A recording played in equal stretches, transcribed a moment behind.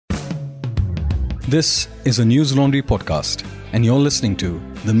This is a News Laundry podcast, and you're listening to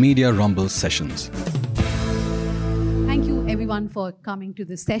the Media Rumble Sessions. Thank you, everyone, for coming to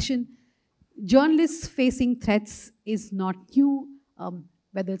this session. Journalists facing threats is not new,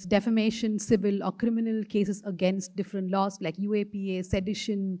 whether it's defamation, civil or criminal cases against different laws like UAPA,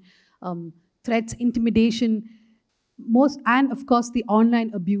 sedition, threats, intimidation, and of course the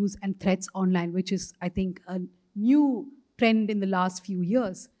online abuse and threats online, which is, I think, a new trend in the last few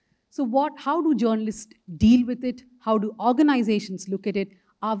years. So how do journalists deal with it? How do organizations look at it?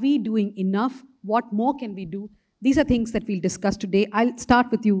 Are we doing enough? What more can we do? These are things that we'll discuss today. I'll start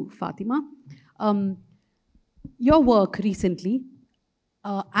with you, Fatima. Your work recently,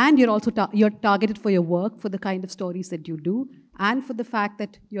 and you're also you're targeted for your work, for the kind of stories that you do, and for the fact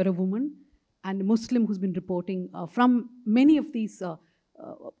that you're a woman and a Muslim who's been reporting from many of these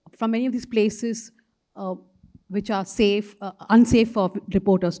places which are unsafe for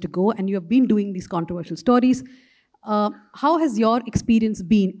reporters to go, and you have been doing these controversial stories. How has your experience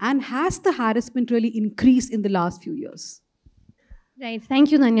been, and has the harassment really increased in the last few years? Right, thank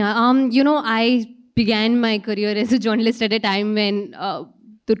you, Nanya. I began my career as a journalist at a time when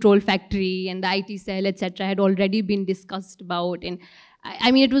the troll factory and the IT cell, etc., had already been discussed about, and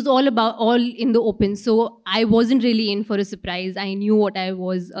I mean, it was all in the open. So I wasn't really in for a surprise. I knew what I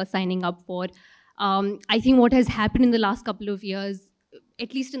was signing up for. I think what has happened in the last couple of years,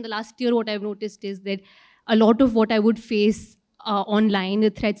 at least in the last year, what I've noticed is that a lot of what I would face online,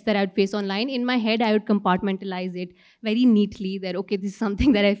 the threats that I would face online, in my head, I would compartmentalize it very neatly that, okay, this is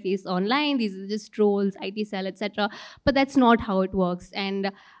something that I face online, these are just trolls, IT cell, etc. But that's not how it works.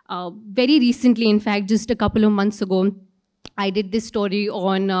 And very recently, in fact, just a couple of months ago, I did this story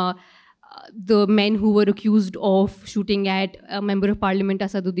on the men who were accused of shooting at a member of parliament,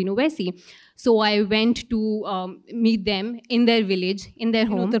 Asaduddin Owaisi. So I went to meet them in their village, in their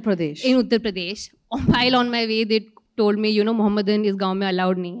home. In Uttar Pradesh. While on my way, they told me, Mohammedan is gaon mein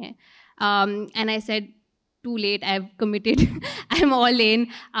allowed nahi hai. And I said, too late, I've committed. I'm all in,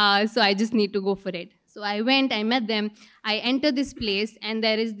 so I just need to go for it. So I went, I met them. I entered this place, and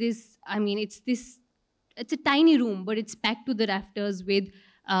there is this, it's a tiny room, but it's packed to the rafters with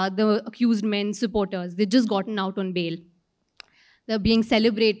the accused men's supporters. They've just gotten out on bail. They're being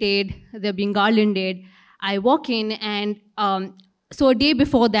celebrated, they're being garlanded. I walk in, and so a day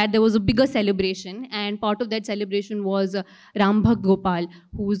before that, there was a bigger celebration, and part of that celebration was Rambhakt Gopal,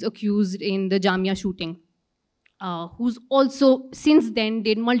 who's accused in the Jamia shooting, who's also since then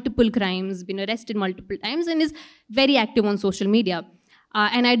did multiple crimes, been arrested multiple times, and is very active on social media.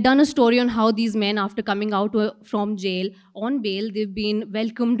 And I'd done a story on how these men, after coming out from jail on bail, they've been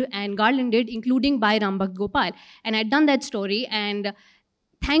welcomed and garlanded, including by Rambhakt Gopal. And I'd done that story, and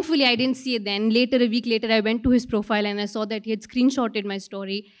thankfully I didn't see it then. Later, a week later, I went to his profile and I saw that he had screenshotted my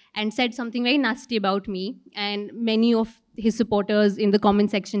story and said something very nasty about me. And many of his supporters in the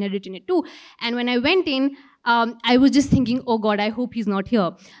comment section had written it too. And when I went in, I was just thinking, oh God, I hope he's not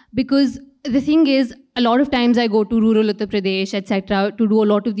here. Because the thing is, a lot of times I go to rural Uttar Pradesh, etc., to do a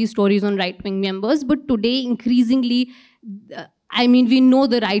lot of these stories on right-wing members. But today, increasingly, we know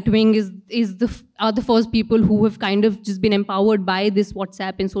the right-wing are the first people who have kind of just been empowered by this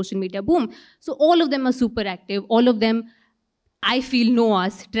WhatsApp and social media boom. So all of them are super active. All of them, I feel, know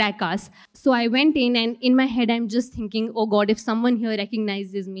us, track us. So I went in, and in my head, I'm just thinking, oh God, if someone here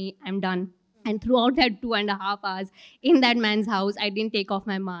recognizes me, I'm done. And throughout that 2.5 hours in that man's house, I didn't take off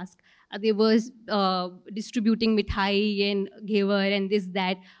my mask. They were distributing mithai and ghevar and this,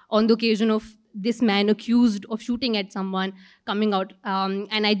 that, on the occasion of this man accused of shooting at someone coming out.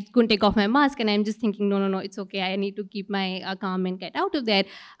 And I couldn't take off my mask, and I'm just thinking, no, it's okay. I need to keep my calm and get out of there.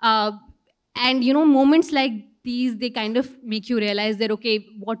 And, moments like these, they kind of make you realize that, okay,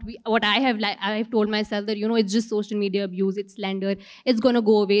 what I have told myself that, it's just social media abuse, it's slander, it's going to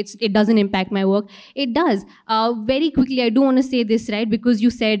go away, it doesn't impact my work. It does. Very quickly, I do want to say this, right, because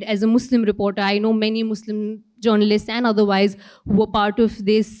you said as a Muslim reporter, I know many Muslim journalists and otherwise who were part of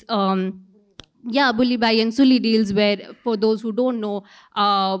this, Bully Bhai and Sully deals, where, for those who don't know,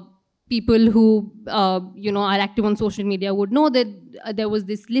 people who are active on social media would know that there was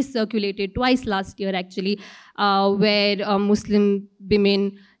this list circulated twice last year, actually, where Muslim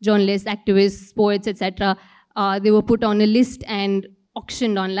women, journalists, activists, poets, etc., they were put on a list and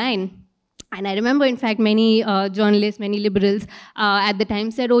auctioned online. And I remember, in fact, many journalists, many liberals at the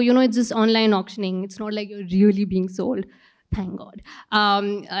time said, it's just online auctioning. It's not like you're really being sold. Thank God.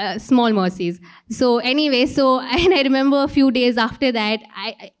 Small mercies. So anyway, and I remember a few days after that,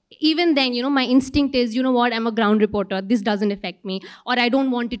 even then, my instinct is, you know what, I'm a ground reporter. This doesn't affect me, or I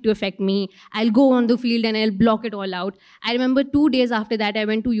don't want it to affect me. I'll go on the field and I'll block it all out. I remember 2 days after that, I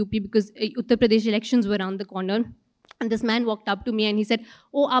went to UP because Uttar Pradesh elections were around the corner. And this man walked up to me and he said,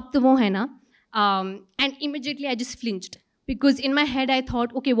 "Oh, aap to wo hai na?" And immediately I just flinched. Because in my head, I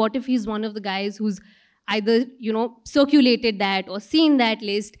thought, okay, what if he's one of the guys who's either, circulated that or seen that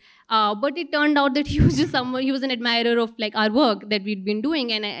list. But it turned out that he was just someone, he was an admirer of like our work that we'd been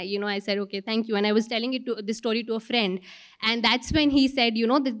doing. And I said, okay, thank you. And I was telling this story to a friend. And that's when he said,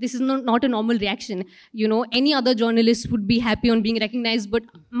 that this is not a normal reaction. Any other journalist would be happy on being recognized. But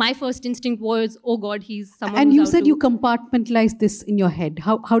my first instinct was, oh God, he's someone. And you said you compartmentalize this in your head.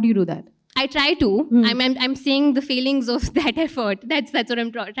 How do you do that? I try to. I'm saying the failings of that effort. That's what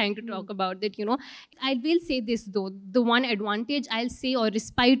I'm trying to talk about. That, I will say this though. The one advantage I'll say, or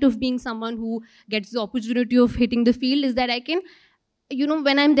respite of being someone who gets the opportunity of hitting the field, is that I can,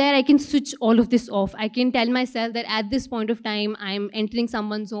 when I'm there, I can switch all of this off. I can tell myself that at this point of time, I'm entering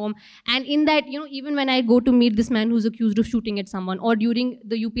someone's home. And in that, even when I go to meet this man who's accused of shooting at someone, or during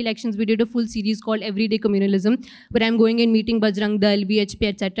the UP elections, we did a full series called Everyday Communalism, where I'm going and meeting Bajrang Dal, VHP,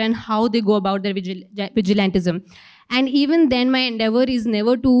 etc., and how they go about their vigilantism. And even then, my endeavor is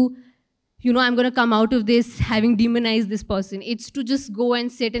never to, I'm going to come out of this having demonized this person. It's to just go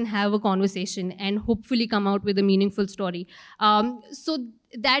and sit and have a conversation and hopefully come out with a meaningful story. So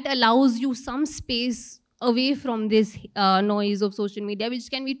that allows you some space away from this noise of social media,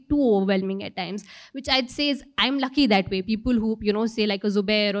 which can be too overwhelming at times, which I'd say is, I'm lucky that way. People who, say like a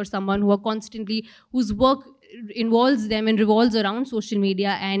Zubair or someone who are constantly, whose work involves them and revolves around social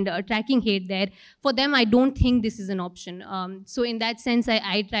media and tracking hate there, for them, I don't think this is an option. So in that sense,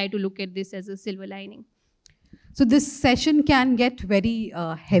 I try to look at this as a silver lining. So this session can get very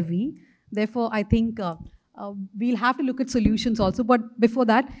heavy. Therefore, I think we'll have to look at solutions also. But before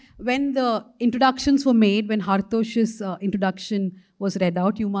that, when the introductions were made, when Hartosh's introduction was read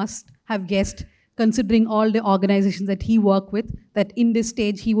out, you must have guessed, considering all the organizations that he worked with, that in this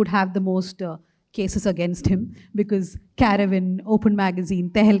stage he would have the most cases against him, because Caravan, Open Magazine,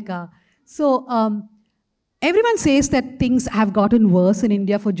 Tehelka. So everyone says that things have gotten worse in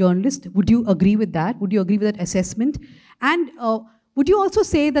India for journalists. Would you agree with that? Would you agree with that assessment? And would you also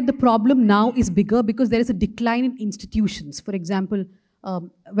say that the problem now is bigger because there is a decline in institutions? For example,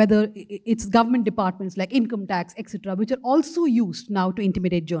 whether it's government departments like income tax, etc., which are also used now to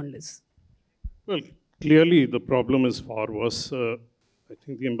intimidate journalists. Well, clearly the problem is far worse. I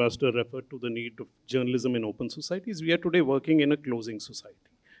think the ambassador referred to the need of journalism in open societies. We are today working in a closing society,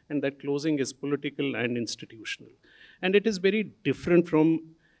 and that closing is political and institutional. And it is very different from,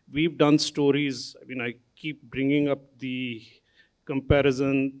 we've done stories, I keep bringing up the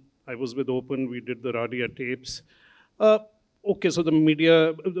comparison. I was with Open, we did the Radia tapes. Okay, so the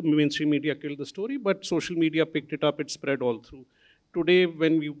mainstream media killed the story, but social media picked it up, it spread all through. Today,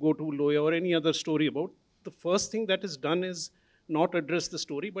 when we go to Loya or any other story about, the first thing that is done is not address the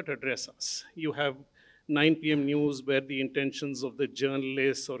story, but address us. You have 9 p.m. news where the intentions of the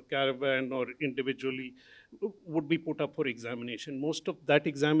journalists or Caravan or individually would be put up for examination. Most of that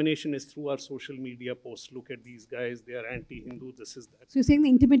examination is through our social media posts. Look at these guys, they are anti-Hindu, this is that. So you're saying the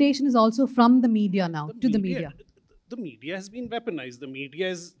intimidation is also from the media now, the media. The media has been weaponized.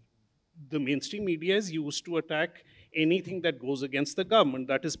 The mainstream media is used to attack anything that goes against the government.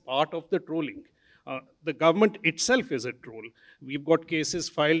 That is part of the trolling. The government itself is a troll. We've got cases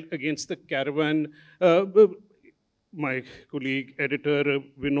filed against the Caravan, my colleague, editor,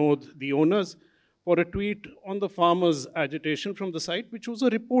 Vinod, the owners, for a tweet on the farmers' agitation from the site, which was a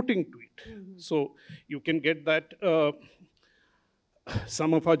reporting tweet. So you can get that.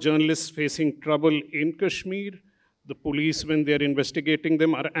 Some of our journalists facing trouble in Kashmir. The police, when they're investigating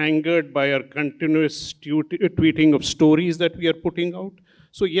them, are angered by our continuous tweeting of stories that we are putting out.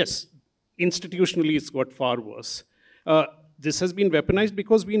 So yes, institutionally, it's got far worse. This has been weaponized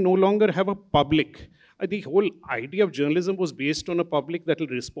because we no longer have a public. The whole idea of journalism was based on a public that will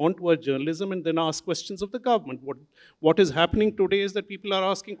respond to our journalism and then ask questions of the government. What is happening today is that people are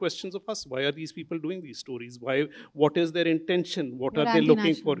asking questions of us. Why are these people doing these stories? What is their intention? What are they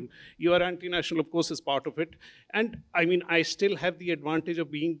looking for? You are anti-national, of course, is part of it. And I still have the advantage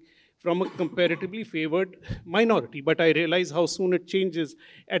of being from a comparatively favored minority, but I realize how soon it changes.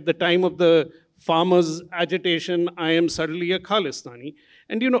 At the time of the farmers' agitation, I am suddenly a Khalistani.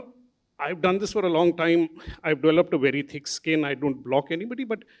 And I've done this for a long time. I've developed a very thick skin. I don't block anybody,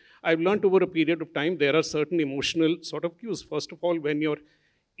 but I've learned over a period of time, there are certain emotional sort of cues. First of all, when your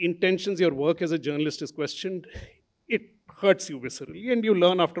intentions, your work as a journalist is questioned, it hurts you viscerally, and you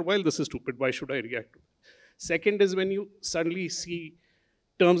learn after a while, this is stupid, why should I react to it? Second is when you suddenly see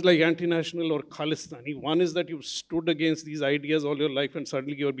terms like anti-national or Khalistani. One is that you've stood against these ideas all your life and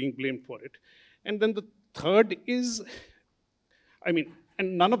suddenly you're being blamed for it. And then the third is, I mean,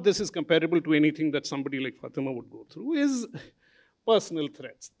 and none of this is comparable to anything that somebody like Fatima would go through, is personal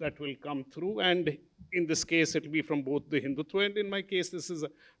threats that will come through. And in this case, it will be from both the Hindutva, and in my case, this is a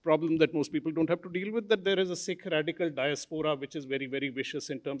problem that most people don't have to deal with, that there is a Sikh radical diaspora which is very, very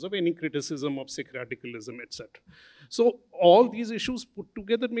vicious in terms of any criticism of Sikh radicalism, etc. So all these issues put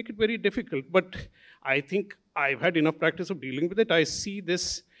together make it very difficult. But I think I've had enough practice of dealing with it. I see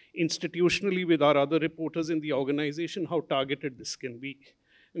this institutionally with our other reporters in the organization, how targeted this can be.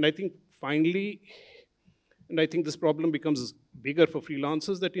 And I think finally, and I think this problem becomes bigger for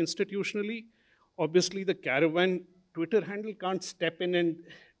freelancers, that institutionally, obviously the Caravan Twitter handle can't step in and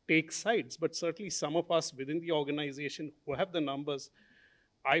take sides, but certainly some of us within the organization who have the numbers,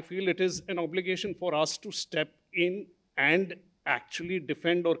 I feel it is an obligation for us to step in and actually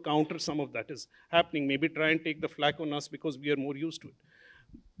defend or counter some of that is happening. Maybe try and take the flak on us because we are more used to it.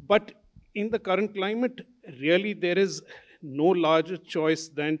 But in the current climate, really there is no larger choice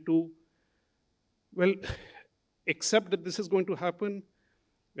than to, well, accept that this is going to happen,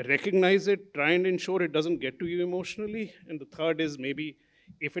 recognize it, try and ensure it doesn't get to you emotionally. And the third is maybe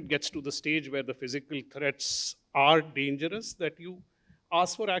if it gets to the stage where the physical threats are dangerous, that you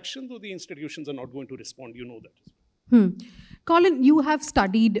ask for action, though the institutions are not going to respond. You know that. Colin, you have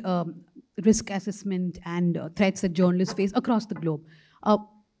studied risk assessment and threats that journalists face across the globe.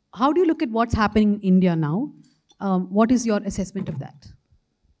 How do you look at what's happening in India now? What is your assessment of that?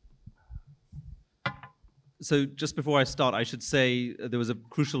 So just before I start, I should say there was a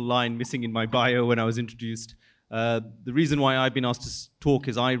crucial line missing in my bio when I was introduced. The reason why I've been asked to talk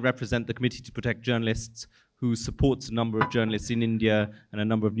is I represent the Committee to Protect Journalists, who supports a number of journalists in India and a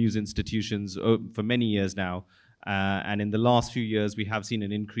number of news institutions for many years now. And in the last few years, we have seen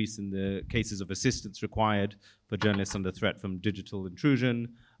an increase in the cases of assistance required for journalists under threat from digital intrusion,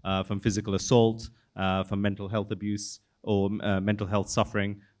 from physical assault, from mental health abuse, or mental health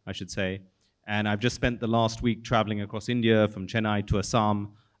suffering, I should say. And I've just spent the last week traveling across India from Chennai to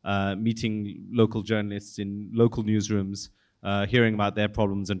Assam, meeting local journalists in local newsrooms, hearing about their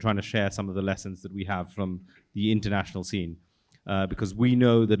problems and trying to share some of the lessons that we have from the international scene. Because we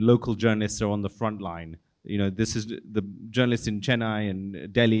know that local journalists are on the front line. You know, this is the journalists in Chennai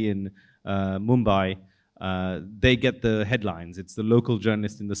and Delhi and Mumbai, they get the headlines. It's the local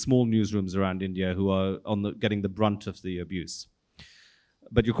journalists in the small newsrooms around India who are getting the brunt of the abuse.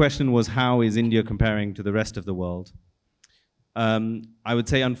 But your question was, how is India comparing to the rest of the world? I would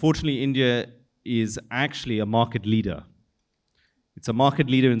say, unfortunately, India is actually a market leader. It's a market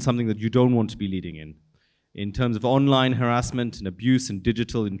leader in something that you don't want to be leading in. In terms of online harassment and abuse and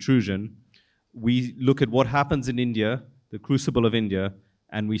digital intrusion, we look at what happens in India, the crucible of India,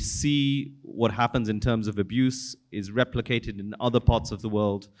 and we see what happens in terms of abuse is replicated in other parts of the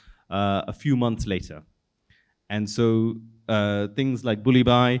world a few months later. And so things like bully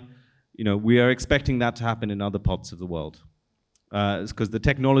bye, you know, we are expecting that to happen in other parts of the world. It's because the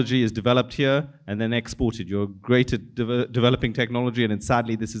technology is developed here and then exported. You're great at developing technology, and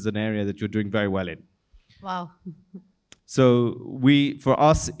sadly, this is an area that you're doing very well in. Wow. So for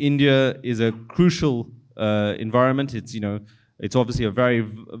us, India is a crucial environment. It's, you know, it's obviously a very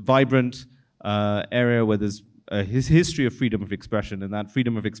vibrant area where there's a history of freedom of expression, and that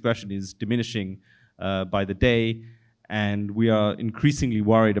freedom of expression is diminishing by the day, and we are increasingly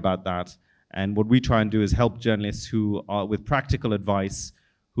worried about that. And what we try and do is help journalists who are, with practical advice,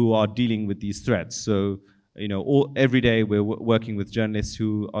 who are dealing with these threats. So, you know, every day we're working with journalists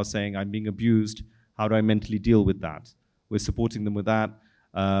who are saying, I'm being abused, how do I mentally deal with that? We're supporting them with that.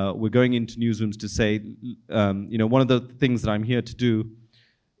 We're going into newsrooms to say, you know, one of the things that I'm here to do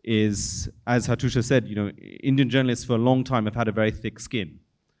is, as Hatusha said, you know, Indian journalists for a long time have had a very thick skin.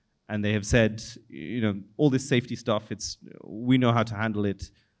 And they have said, you know, all this safety stuff, we know how to handle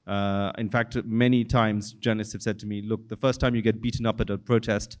it. In fact, many times journalists have said to me, look, the first time you get beaten up at a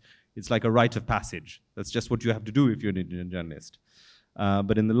protest, it's like a rite of passage. That's just what you have to do if you're an Indian journalist.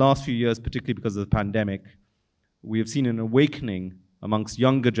 But in the last few years, particularly because of the pandemic, we have seen an awakening amongst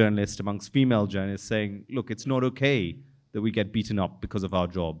younger journalists, amongst female journalists, saying, look, it's not okay that we get beaten up because of our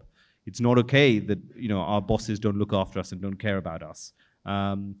job. It's not okay that, you know, our bosses don't look after us and don't care about us.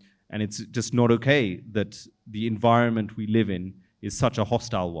 And it's just not okay that the environment we live in is such a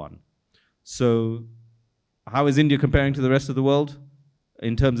hostile one. So how is India comparing to the rest of the world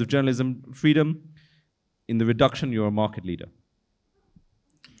in terms of journalism freedom? In the reduction, you're a market leader.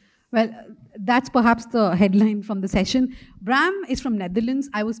 Well, that's perhaps the headline from the session. Bram is from Netherlands.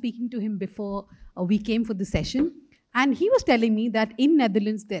 I was speaking to him before we came for the session. And he was telling me that in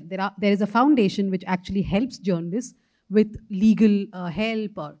Netherlands, there is a foundation which actually helps journalists with legal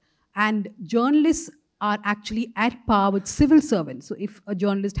help, and journalists are actually at par with civil servants. So if a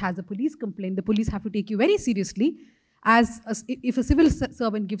journalist has a police complaint, the police have to take you very seriously. If a civil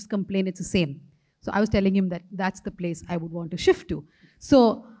servant gives complaint, it's the same. So I was telling him that that's the place I would want to shift to.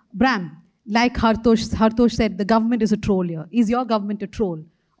 So Bram, like Hartosh said, the government is a troll here. Is your government a troll?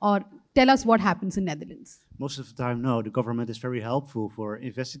 Or tell us what happens in Netherlands. Most of the time, no. The government is very helpful for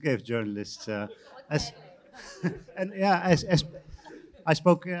investigative journalists. And yeah, as I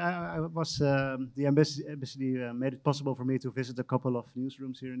spoke, I was the embassy made it possible for me to visit a couple of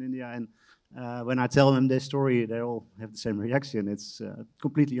newsrooms here in India, and when I tell them this story, they all have the same reaction. It's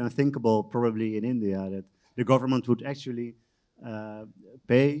completely unthinkable, probably in India, that the government would actually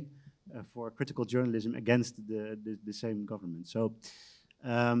pay for critical journalism against the same government. So,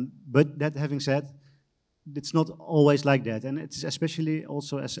 but that having said, it's not always like that, and it's especially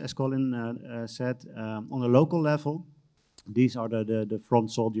also, as Colin said, on a local level. These are the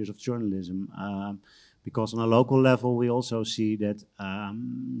front soldiers of journalism, because on a local level we also see that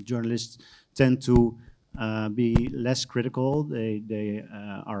journalists tend to be less critical. They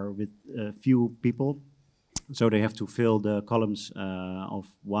are with few people, so they have to fill the columns of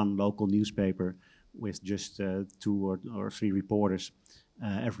one local newspaper with just 2 or 3 reporters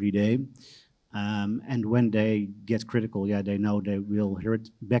every day. And when they get critical, yeah, they know they will hear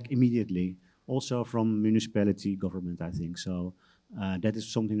it back immediately. Also from municipality government, I think. So that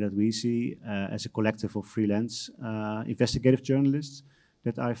is something that we see as a collective of freelance investigative journalists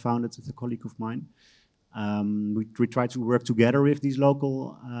that I founded with a colleague of mine. We try to work together with these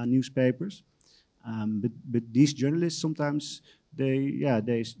local newspapers, but these journalists sometimes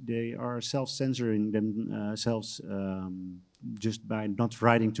they are self-censoring themselves just by not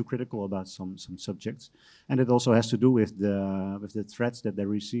writing too critical about some subjects, and it also has to do with the threats that they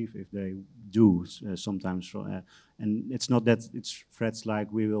receive if they do sometimes. And it's not that it's threats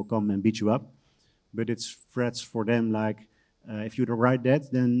like we will come and beat you up, but it's threats for them like if you don't write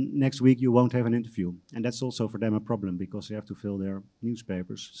that, then next week you won't have an interview, and that's also for them a problem because they have to fill their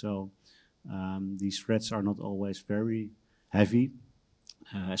newspapers. So these threats are not always very heavy.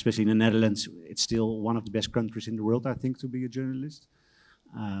 Especially in the Netherlands, it's still one of the best countries in the world, I think, to be a journalist.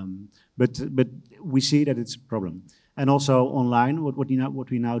 But we see that it's a problem. And also online, what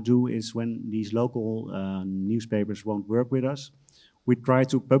we now do is when these local newspapers won't work with us, we try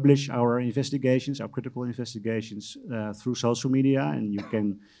to publish our investigations, our critical investigations, through social media, and you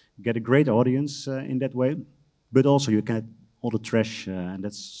can get a great audience in that way. But also you get all the trash, and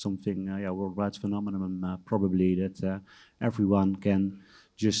that's something, worldwide phenomenon probably that everyone can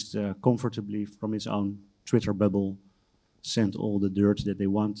just comfortably from his own Twitter bubble send all the dirt that they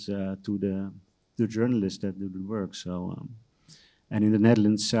want to the journalists that do the work. So, and in the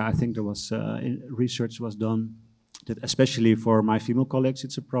Netherlands, I think there was research was done that especially for my female colleagues,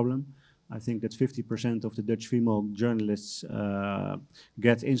 it's a problem. I think that 50% of the Dutch female journalists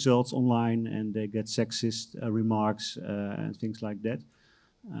get insults online and they get sexist remarks and things like that.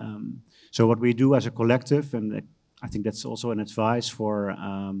 So what we do as a collective, and I think that's also an advice for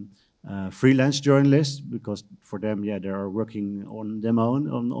freelance journalists, because for them, they are working on their own,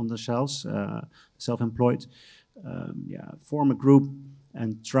 on themselves, self-employed. Form a group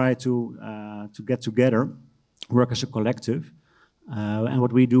and try to get together, work as a collective. And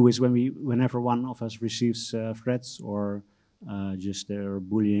what we do is whenever one of us receives threats or just their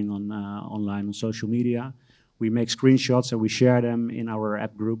bullying online on social media, we make screenshots and we share them in our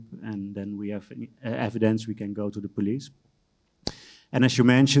app group, and then we have evidence, we can go to the police. And as you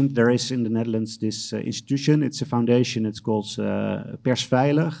mentioned, there is in the Netherlands this institution, it's a foundation, it's called Pers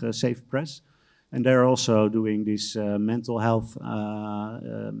Veilig, Safe Press. And they're also doing this mental health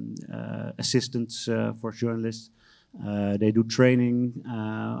assistance for journalists. They do training,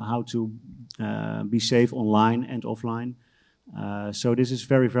 how to be safe online and offline. So this is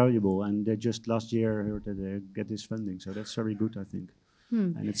very valuable, and they just last year heard that they get this funding, so that's very good, I think.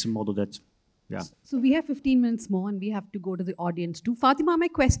 And it's a model that, So we have 15 minutes more, and we have to go to the audience too. Fatima, my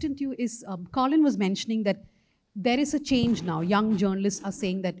question to you is, Colin was mentioning that there is a change now. Young journalists are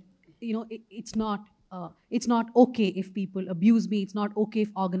saying that, it's not okay if people abuse me. It's not okay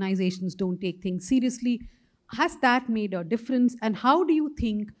if organizations don't take things seriously. Has that made a difference? And how do you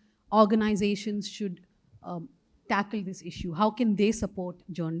think organizations should tackle this issue? How can they support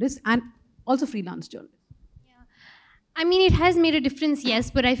journalists and also freelance journalists? I mean, it has made a difference, yes,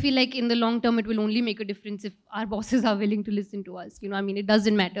 but I feel like in the long term, it will only make a difference if our bosses are willing to listen to us. It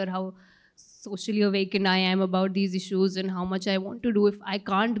doesn't matter how socially awakened I am about these issues and how much I want to do. If I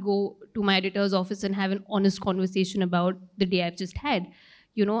can't go to my editor's office and have an honest conversation about the day I've just had,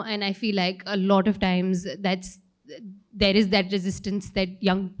 and I feel like a lot of times there is that resistance that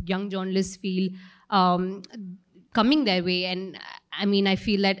young journalists feel coming their way. And I mean, I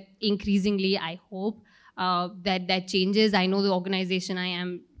feel that increasingly, I hope that changes. I know the organization I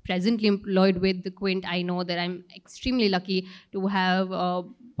am presently employed with, the Quint, I know that I'm extremely lucky to have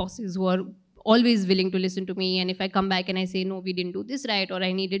bosses who are always willing to listen to me. And if I come back and I say, no, we didn't do this right, or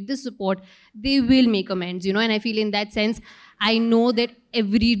I needed this support, they will make amends, and I feel in that sense, I know that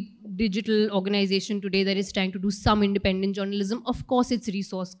every digital organization today that is trying to do some independent journalism, of course it's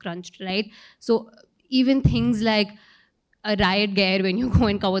resource crunched, right? So even things like a riot gear when you go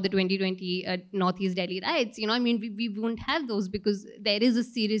and cover the 2020 Northeast Delhi riots, I mean, we won't have those because there is a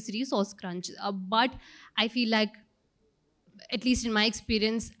serious resource crunch. But I feel like, at least in my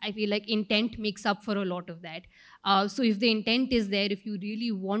experience, I feel like intent makes up for a lot of that. So if the intent is there, if you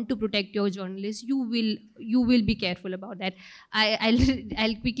really want to protect your journalists, you will be careful about that.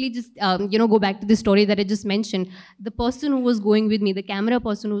 I'll quickly just go back to the story that I just mentioned. The person who was going with me, the camera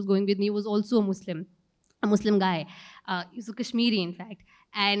person who was going with me, was also a Muslim guy. He's a Kashmiri, in fact.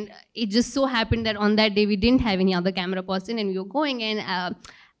 And it just so happened that on that day we didn't have any other camera person, and we were going, and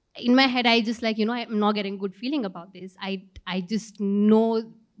in my head, I just I'm not getting a good feeling about this. I just know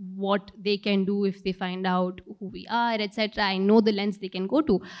what they can do if they find out who we are, etc. I know the lengths they can go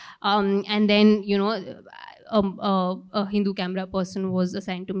to. And then, a Hindu camera person was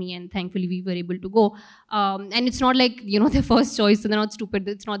assigned to me, and thankfully we were able to go. And it's not like, their first choice, so they're not stupid.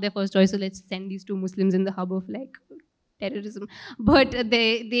 It's not their first choice, so let's send these two Muslims in the hub of terrorism. But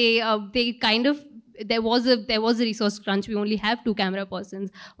they kind of, there was a resource crunch. We only have two camera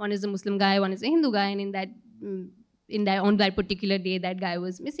persons. One is a Muslim guy, one is a Hindu guy, and on that particular day, that guy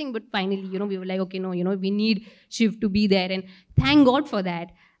was missing. But finally, we were like, okay, no, we need Shiv to be there, and thank God for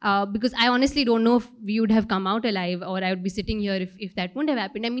that. Because I honestly don't know if we would have come out alive, or I would be sitting here if that wouldn't have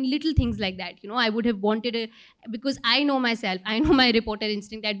happened. I mean, little things like that, I would have wanted because I know myself, I know my reporter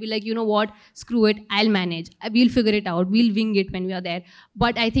instinct. I'd be like, what, screw it, I'll manage. We'll figure it out. We'll wing it when we are there.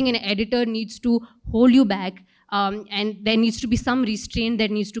 But I think an editor needs to hold you back, and there needs to be some restraint that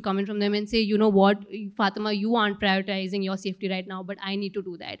needs to come in from them and say, what, Fatima, you aren't prioritizing your safety right now, but I need to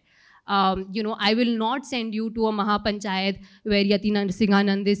do that. I will not send you to a Mahapanchayat where Yatina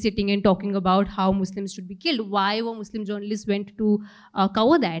Singhanand is sitting and talking about how Muslims should be killed. Why were Muslim journalists went to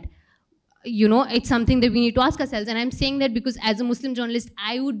cover that? It's something that we need to ask ourselves. And I'm saying that because as a Muslim journalist,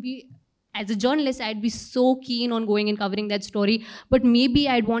 I'd be so keen on going and covering that story. But maybe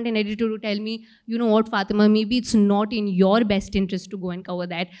I'd want an editor to tell me, what, Fatima, maybe it's not in your best interest to go and cover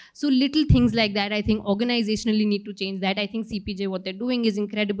that. So little things like that, I think organizationally need to change that. I think CPJ, what they're doing is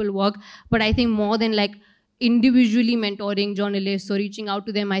incredible work. But I think more than individually mentoring journalists or reaching out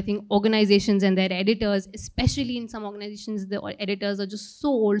to them, I think organizations and their editors, especially in some organizations, the editors are just so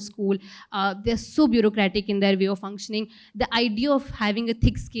old school. They're so bureaucratic in their way of functioning. The idea of having a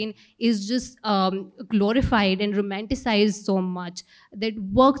thick skin is just glorified and romanticized so much that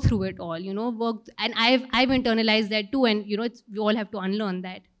work through it all, and I've internalized that too, and we all have to unlearn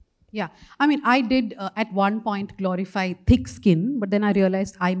that. Yeah, I mean, I did at one point glorify thick skin, but then I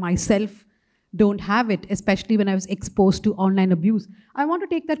realized I myself don't have it, especially when I was exposed to online abuse. I want to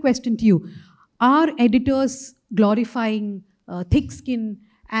take that question to you. Are editors glorifying thick skin,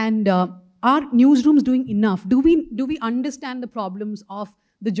 and are newsrooms doing enough? Do we understand the problems of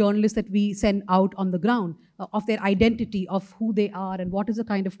the journalists that we send out on the ground, of their identity, of who they are, and what is the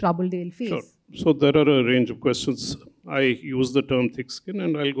kind of trouble they'll face? Sure. So there are a range of questions. I use the term thick skin,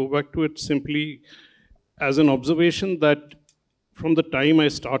 and I'll go back to it simply as an observation that from the time I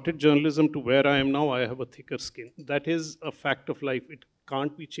started journalism to where I am now, I have a thicker skin. That is a fact of life. It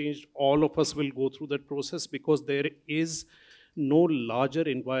can't be changed. All of us will go through that process because there is no larger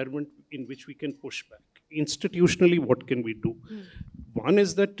environment in which we can push back. Institutionally, what can we do? One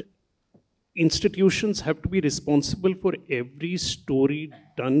is that institutions have to be responsible for every story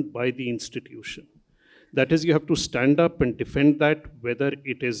done by the institution. That is, you have to stand up and defend that, whether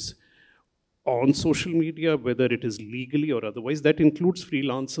it is on social media, whether it is legally or otherwise. That includes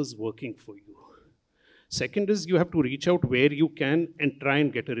freelancers working for you. Second is you have to reach out where you can and try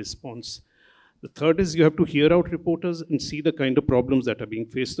and get a response. The third is you have to hear out reporters and see the kind of problems that are being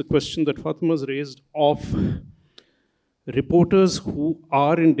faced. The question that Fatima's raised of reporters who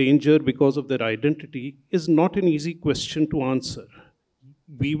are in danger because of their identity is not an easy question to answer.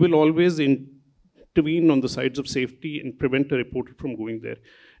 We will always intervene on the sides of safety and prevent a reporter from going there.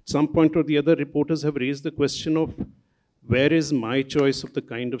 At some point or the other, reporters have raised the question of where is my choice of the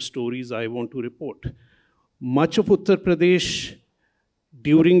kind of stories I want to report? Much of Uttar Pradesh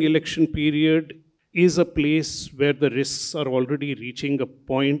during election period is a place where the risks are already reaching a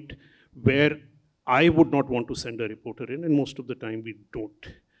point where I would not want to send a reporter in, and most of the time we don't.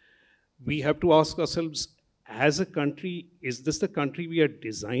 We have to ask ourselves, as a country, is this the country we are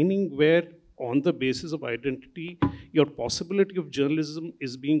designing where on the basis of identity, your possibility of journalism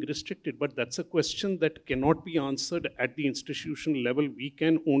is being restricted? But that's a question that cannot be answered at the institutional level. We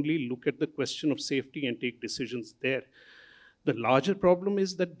can only look at the question of safety and take decisions there. The larger problem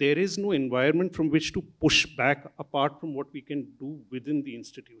is that there is no environment from which to push back apart from what we can do within the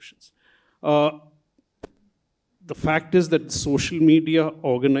institutions. The fact is that social media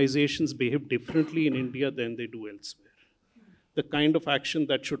organizations behave differently in India than they do elsewhere. The kind of action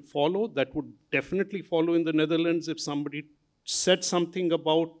that should follow, that would definitely follow in the Netherlands if somebody said something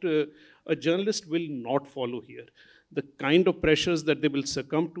about a journalist, will not follow here. The kind of pressures that they will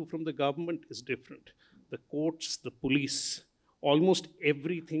succumb to from the government is different. The courts, the police, almost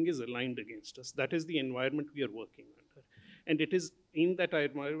everything is aligned against us. That is the environment we are working under. And it is in that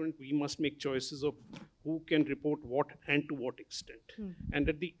environment we must make choices of who can report what and to what extent. And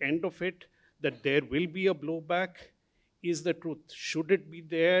at the end of it, that there will be a blowback is the truth. Should it be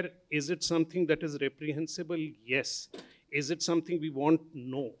there? Is it something that is reprehensible? Yes. Is it something we want?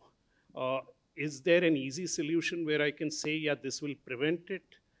 No. Is there an easy solution where I can say, yeah, this will prevent it?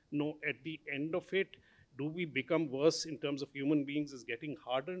 No. At the end of it, do we become worse in terms of human beings is getting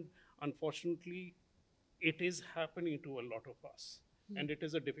hardened? Unfortunately, it is happening to a lot of us. And it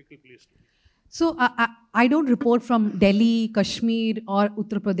is a difficult place to be. So I don't report from Delhi, Kashmir or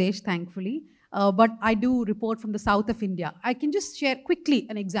Uttar Pradesh, thankfully, but I do report from the south of India. I can just share quickly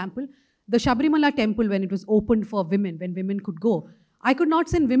an example. The Sabrimala temple, when it was opened for women, when women could go, I could not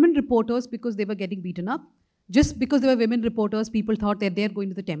send women reporters because they were getting beaten up. Just because there were women reporters, people thought that they're going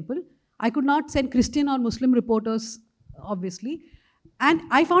to the temple. I could not send Christian or Muslim reporters, obviously. And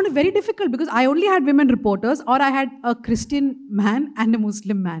I found it very difficult because I only had women reporters, or I had a Christian man and a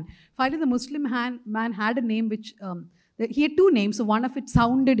Muslim man. Finally, the Muslim man had a name which, he had two names, so one of it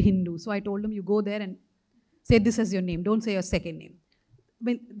sounded Hindu. So I told him, you go there and say this as your name, don't say your second name. I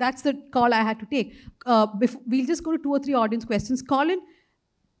mean, that's the call I had to take. We'll just go to 2 or 3 audience questions. Colin,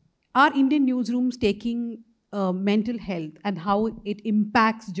 are Indian newsrooms taking mental health and how it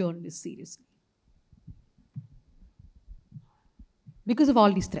impacts journalists seriously? Because of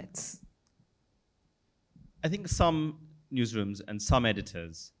all these threats. I think some newsrooms and some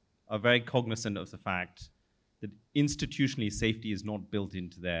editors are very cognizant of the fact that institutionally safety is not built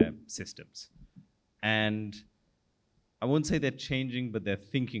into their systems. And I won't say they're changing, but they're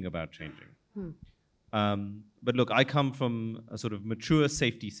thinking about changing. But look, I come from a sort of mature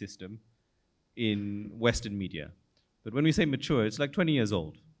safety system in Western media. But when we say mature, it's like 20 years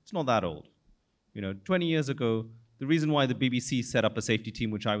old. It's not that old. 20 years ago, the reason why the BBC set up a safety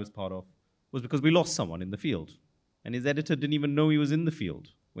team, which I was part of, was because we lost someone in the field. And his editor didn't even know he was in the field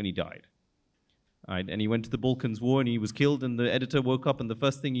when he died. Right? And he went to the Balkans War and he was killed, and the editor woke up and the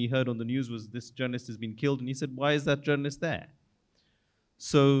first thing he heard on the news was this journalist has been killed, and he said, why is that journalist there?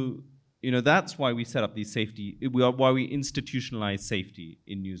 So, that's why we set up these why we institutionalize safety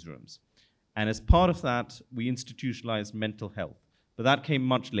in newsrooms. And as part of that, we institutionalized mental health. But that came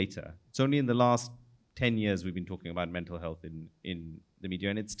much later. It's only in the last 10 years we've been talking about mental health in the media,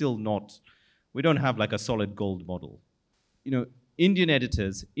 and it's still not, we don't have like a solid gold model. Indian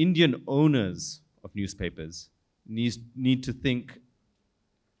editors, Indian owners of newspapers need to think,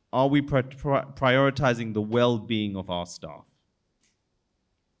 are we prioritizing the well-being of our staff?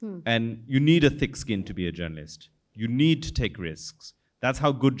 And you need a thick skin to be a journalist. You need to take risks. That's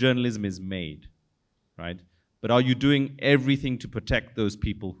how good journalism is made, right? But are you doing everything to protect those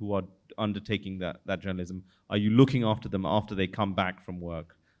people who are undertaking that journalism? Are you looking after them after they come back from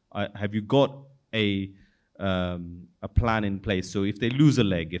work? Have you got a plan in place? So if they lose a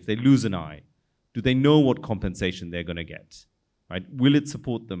leg, if they lose an eye, do they know what compensation they're going to get? Right? Will it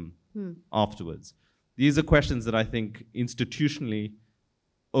support them afterwards? These are questions that I think institutionally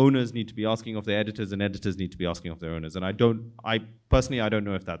owners need to be asking of their editors, and editors need to be asking of their owners. And I personally don't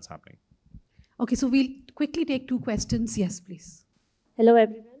know if that's happening. Okay, so we'll quickly take 2 questions. Yes, please. Hello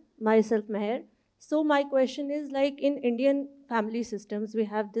everyone, myself Meher. So my question is, like in Indian family systems, we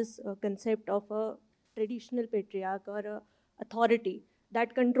have this concept of a traditional patriarch or a authority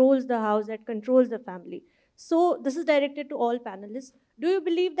that controls the house, that controls the family. So this is directed to all panelists. Do you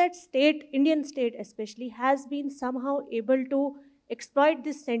believe that Indian state especially, has been somehow able to exploit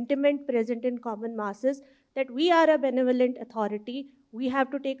this sentiment present in common masses that we are a benevolent authority, we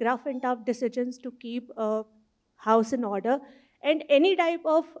have to take rough and tough decisions to keep a house in order, and any type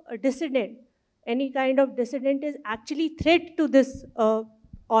of dissident any kind of dissident is actually threat to this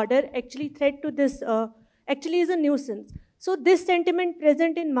order, actually threat to this, actually is a nuisance. So this sentiment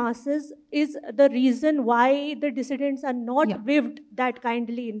present in masses is the reason why the dissidents are not Yeah. viewed that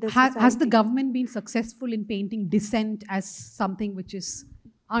kindly in the society. Has the government been successful in painting dissent as something which is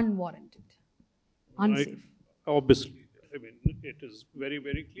unwarranted, unsafe? Obviously, I mean, it is very,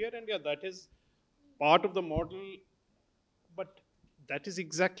 very clear, and yeah, that is part of the model, but that is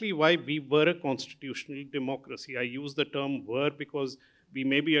exactly why we were a constitutional democracy. I use the term were because we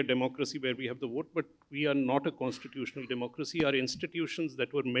may be a democracy where we have the vote, but we are not a constitutional democracy. Our institutions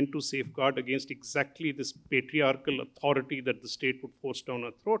that were meant to safeguard against exactly this patriarchal authority that the state would force down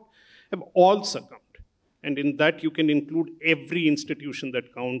our throat have all succumbed. And in that, you can include every institution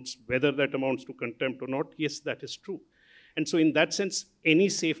that counts, whether that amounts to contempt or not. Yes, that is true. And so in that sense, any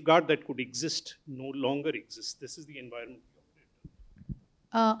safeguard that could exist no longer exists. This is the environment.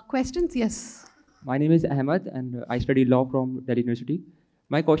 Questions? Yes. My name is Ahmed and I study law from Delhi University.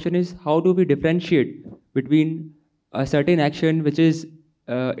 My question is, how do we differentiate between a certain action which is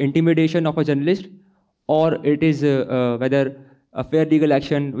intimidation of a journalist, or it is whether a fair legal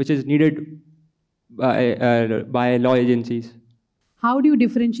action which is needed by law agencies? How do you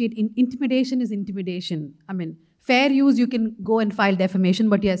differentiate? Intimidation is intimidation. I mean, fair use, you can go and file defamation,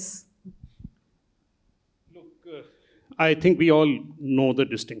 but yes. Look, I think we all know the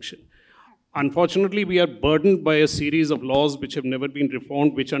distinction. Unfortunately, we are burdened by a series of laws which have never been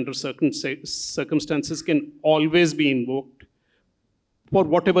reformed, which under certain circumstances can always be invoked for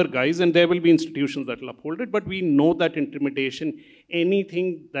whatever guise, and there will be institutions that will uphold it. But we know that intimidation,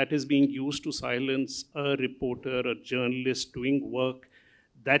 anything that is being used to silence a reporter, a journalist doing work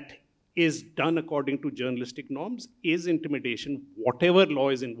that is done according to journalistic norms, is intimidation, whatever law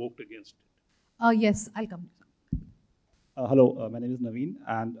is invoked against it. Yes, I'll come. Hello, my name is Naveen,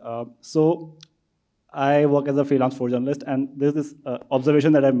 and so I work as a freelance photojournalist, and there's this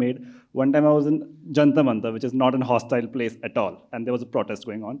observation that I made. One time I was in Jantar Mantar, which is not a hostile place at all, and there was a protest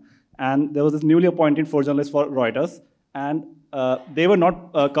going on, and there was this newly appointed photojournalist for Reuters, and they were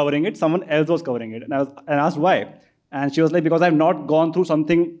not covering it, someone else was covering it, and I asked why, and she was like, because I've not gone through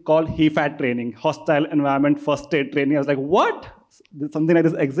something called HEFAT training, hostile environment first aid training. I was like, what? Something like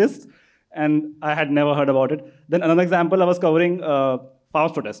this exists? And I had never heard about it. Then another example, I was covering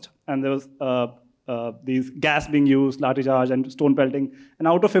farmers' protest, and there was these gas being used, lathi charge and stone pelting. And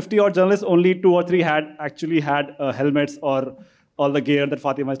out of 50-odd journalists, only 2 or 3 had actually had helmets or all the gear that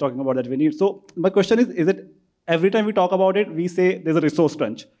Fatima is talking about that we need. So my question is it every time we talk about it, we say there's a resource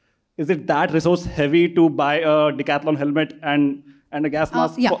crunch. Is it that resource heavy to buy a decathlon helmet and a gas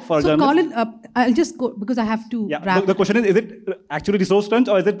mask for a journalist? Colin, I'll just go because I have to wrap. The question is it actually resource crunch,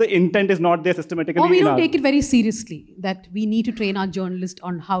 or is it the intent is not there systematically? Or we don't take it very seriously, that we need to train our journalists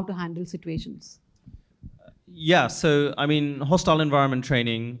on how to handle situations? Yeah, so I mean, hostile environment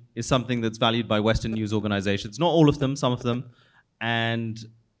training is something that's valued by Western news organizations. Not all of them, some of them. And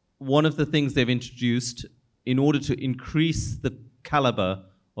one of the things they've introduced in order to increase the caliber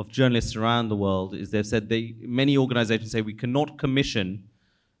of journalists around the world is they've said many organizations say we cannot commission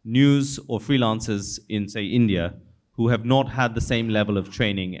news or freelancers in, say, India who have not had the same level of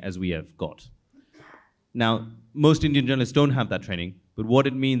training as we have got. Now, most Indian journalists don't have that training, but what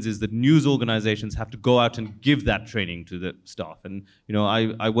it means is that news organizations have to go out and give that training to the staff. And you know,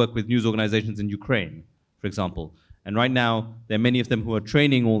 I work with news organizations in Ukraine, for example, and right now there are many of them who are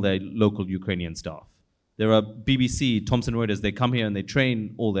training all their local Ukrainian staff. There are BBC, Thomson Reuters, they come here and they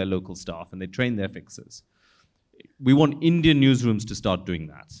train all their local staff and they train their fixers. We want Indian newsrooms to start doing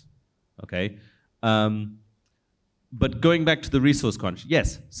that, okay? But going back to the resource crunch,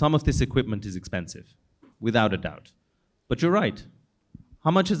 yes, some of this equipment is expensive, without a doubt. But you're right. How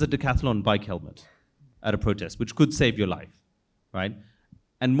much is a decathlon bike helmet at a protest, which could save your life, right?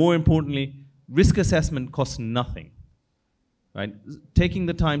 And more importantly, risk assessment costs nothing. Right? Taking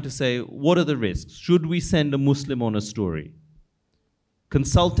the time to say, what are the risks? Should we send a Muslim on a story?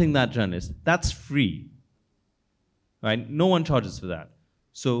 Consulting that journalist, that's free. Right? No one charges for that.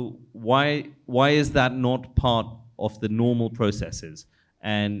 So why is that not part of the normal processes?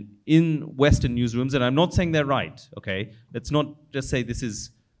 And in Western newsrooms, and I'm not saying they're right, okay? Let's not just say this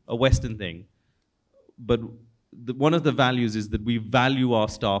is a Western thing. But one of the values is that we value our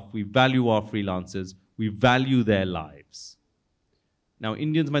staff, we value our freelancers, we value their lives. Now,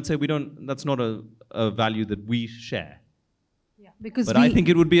 Indians might say that's not a value that we share. Yeah, because but I think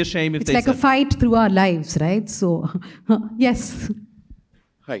it would be a shame if it's like a fight through our lives, right? So, yes.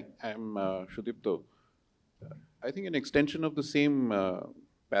 Hi, I'm Shudipto. I think an extension of the same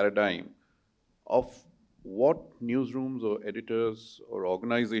paradigm of what newsrooms or editors or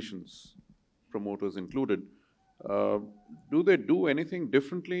organizations promoters included, do they do anything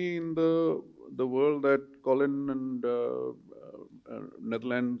differently in the world that Colin and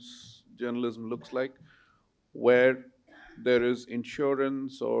Netherlands journalism looks like, where there is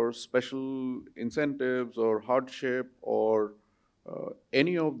insurance or special incentives or hardship or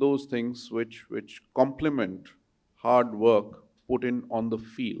any of those things which complement hard work put in on the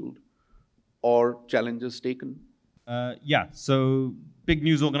field or challenges taken? Yeah, so big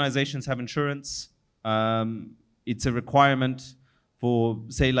news organizations have insurance. It's a requirement for,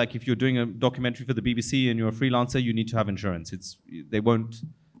 say, like if you're doing a documentary for the BBC and you're a freelancer, you need to have insurance. They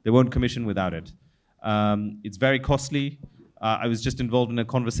won't commission without it. It's very costly. I was just involved in a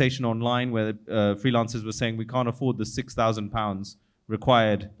conversation online where freelancers were saying we can't afford the £6,000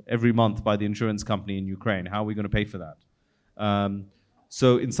 required every month by the insurance company in Ukraine. How are we going to pay for that?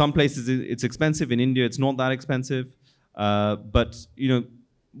 So in some places it's expensive. In India, it's not that expensive. But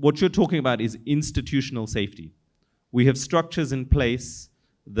what you're talking about is institutional safety. We have structures in place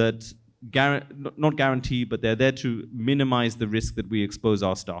that not guarantee, but they're there to minimize the risk that we expose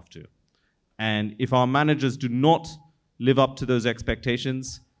our staff to. And if our managers do not live up to those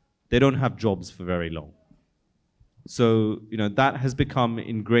expectations, they don't have jobs for very long. So that has become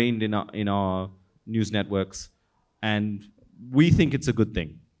ingrained in our news networks, and we think it's a good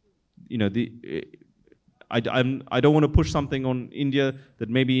thing. I don't want to push something on India that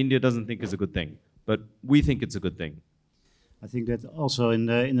maybe India doesn't think is a good thing, but we think it's a good thing. I think that also in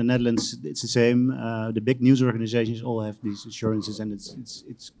the Netherlands it's the same. The big news organizations all have these insurances, and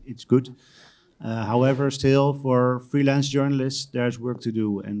it's good. However, still for freelance journalists, there's work to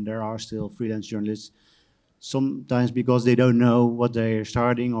do, and there are still freelance journalists. Sometimes because they don't know what they're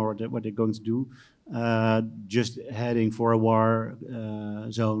starting or what they're going to do, just heading for a war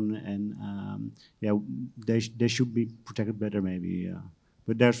zone, and they should be protected better maybe.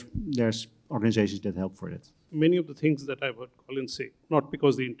 But there's organizations that help for that. Many of the things that I've heard Colin say, not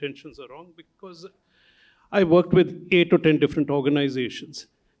because the intentions are wrong, because I worked with 8 or 10 different organizations.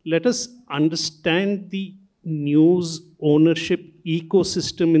 Let us understand the news ownership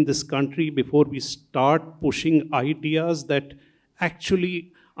ecosystem in this country before we start pushing ideas that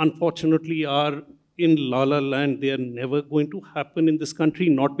actually, unfortunately, are in la la land. They are never going to happen in this country,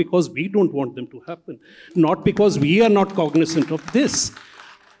 not because we don't want them to happen, not because we are not cognizant of this.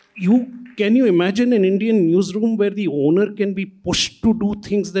 Can you imagine an Indian newsroom where the owner can be pushed to do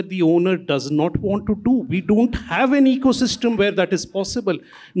things that the owner does not want to do? We don't have an ecosystem where that is possible.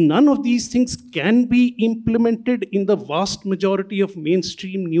 None of these things can be implemented in the vast majority of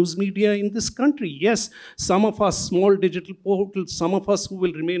mainstream news media in this country. Yes, some of us small digital portals, some of us who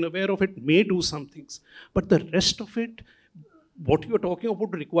will remain aware of it may do some things. But the rest of it, what you're talking about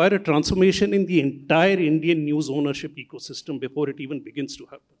would require a transformation in the entire Indian news ownership ecosystem before it even begins to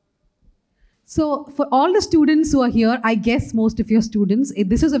happen. So for all the students who are here, I guess most of your students,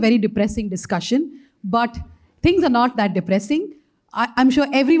 this is a very depressing discussion, but things are not that depressing. I'm sure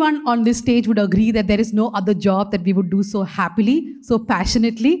everyone on this stage would agree that there is no other job that we would do so happily, so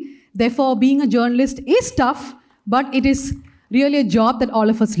passionately. Therefore, being a journalist is tough, but it is really a job that all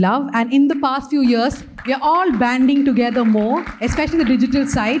of us love. And in the past few years, we are all banding together more, especially the digital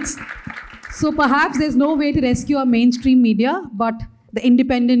sites. So perhaps there's no way to rescue our mainstream media, but the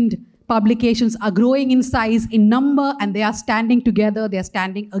independent publications are growing in size, in number, and they are standing together. They are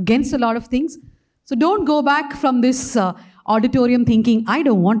standing against a lot of things. So don't go back from this auditorium thinking, I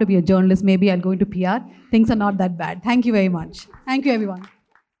don't want to be a journalist, maybe I'll go into PR. Things are not that bad. Thank you very much. Thank you, everyone.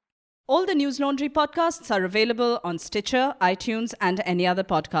 All the News Laundry podcasts are available on Stitcher, iTunes, and any other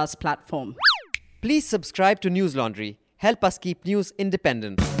podcast platform. Please subscribe to News Laundry. Help us keep news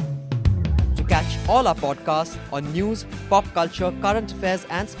independent. To catch all our podcasts on news, pop culture, current affairs,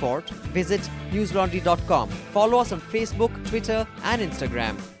 and sport, visit newslaundry.com. Follow us on Facebook, Twitter, and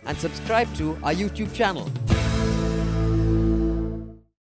Instagram, and subscribe to our YouTube channel.